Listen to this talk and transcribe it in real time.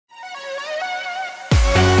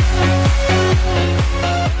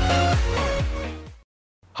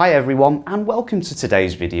Hi everyone and welcome to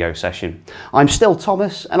today's video session. I'm still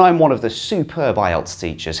Thomas and I'm one of the superb IELTS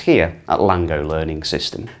teachers here at LangGo Learning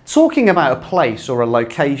System. Talking about a place or a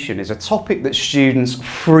location is a topic that students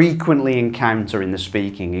frequently encounter in the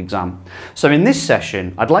speaking exam. So in this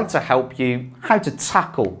session I'd like to help you how to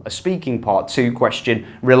tackle a speaking part 2 question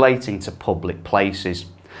relating to public places.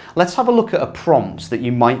 Let's have a look at a prompt that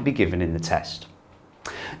you might be given in the test.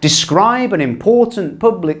 Describe an important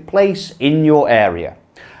public place in your area.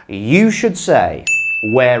 You should say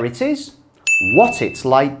where it is, what it's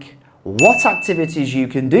like, what activities you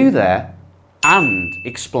can do there, and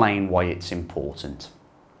explain why it's important.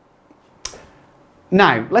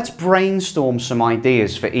 Now, let's brainstorm some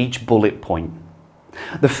ideas for each bullet point.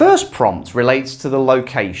 The first prompt relates to the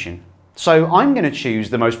location. So I'm going to choose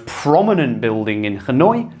the most prominent building in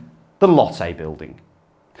Hanoi, the Lotte building.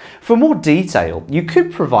 For more detail, you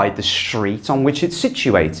could provide the street on which it's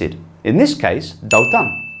situated, in this case, Dau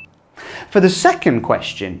Tam. For the second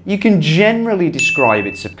question, you can generally describe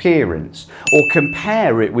its appearance or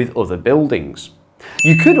compare it with other buildings.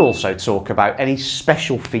 You could also talk about any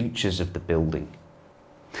special features of the building.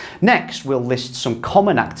 Next, we'll list some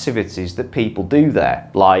common activities that people do there,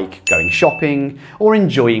 like going shopping or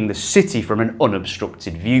enjoying the city from an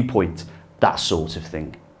unobstructed viewpoint, that sort of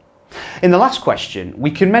thing. In the last question,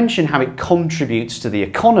 we can mention how it contributes to the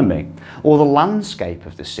economy or the landscape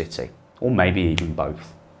of the city, or maybe even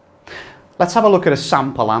both. Let's have a look at a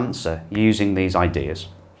sample answer using these ideas.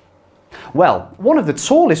 Well, one of the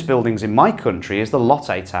tallest buildings in my country is the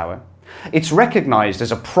Lotte Tower. It's recognised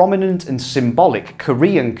as a prominent and symbolic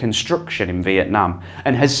Korean construction in Vietnam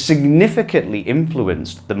and has significantly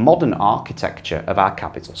influenced the modern architecture of our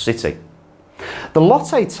capital city. The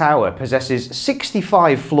Lotte Tower possesses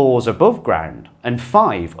 65 floors above ground and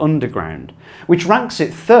 5 underground, which ranks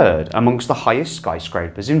it third amongst the highest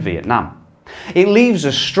skyscrapers in Vietnam. It leaves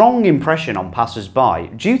a strong impression on passers-by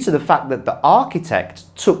due to the fact that the architect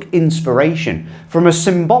took inspiration from a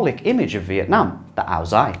symbolic image of Vietnam, the Áo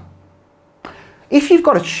Dài. If you've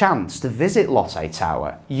got a chance to visit Lotte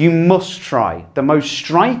Tower, you must try the most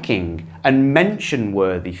striking and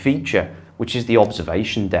mention-worthy feature, which is the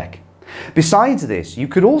observation deck. Besides this, you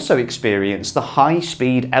could also experience the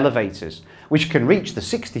high-speed elevators, which can reach the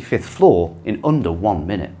 65th floor in under 1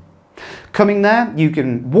 minute. Coming there, you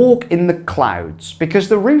can walk in the clouds because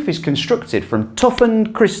the roof is constructed from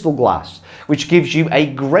toughened crystal glass, which gives you a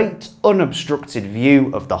great unobstructed view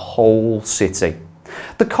of the whole city.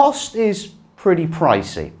 The cost is pretty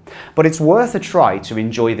pricey, but it's worth a try to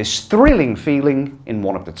enjoy this thrilling feeling in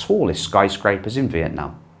one of the tallest skyscrapers in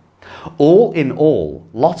Vietnam. All in all,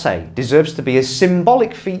 Lotte deserves to be a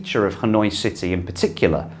symbolic feature of Hanoi City in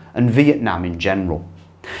particular and Vietnam in general.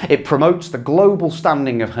 It promotes the global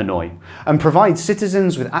standing of Hanoi and provides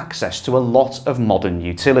citizens with access to a lot of modern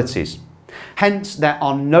utilities. Hence, there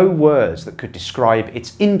are no words that could describe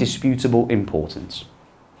its indisputable importance.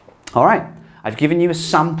 Alright, I've given you a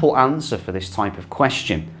sample answer for this type of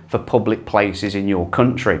question for public places in your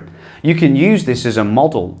country. You can use this as a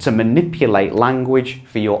model to manipulate language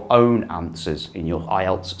for your own answers in your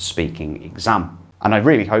IELTS speaking exam. And I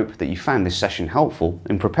really hope that you found this session helpful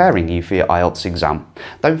in preparing you for your IELTS exam.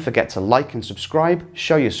 Don't forget to like and subscribe,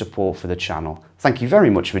 show your support for the channel. Thank you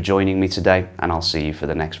very much for joining me today, and I'll see you for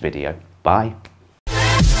the next video. Bye.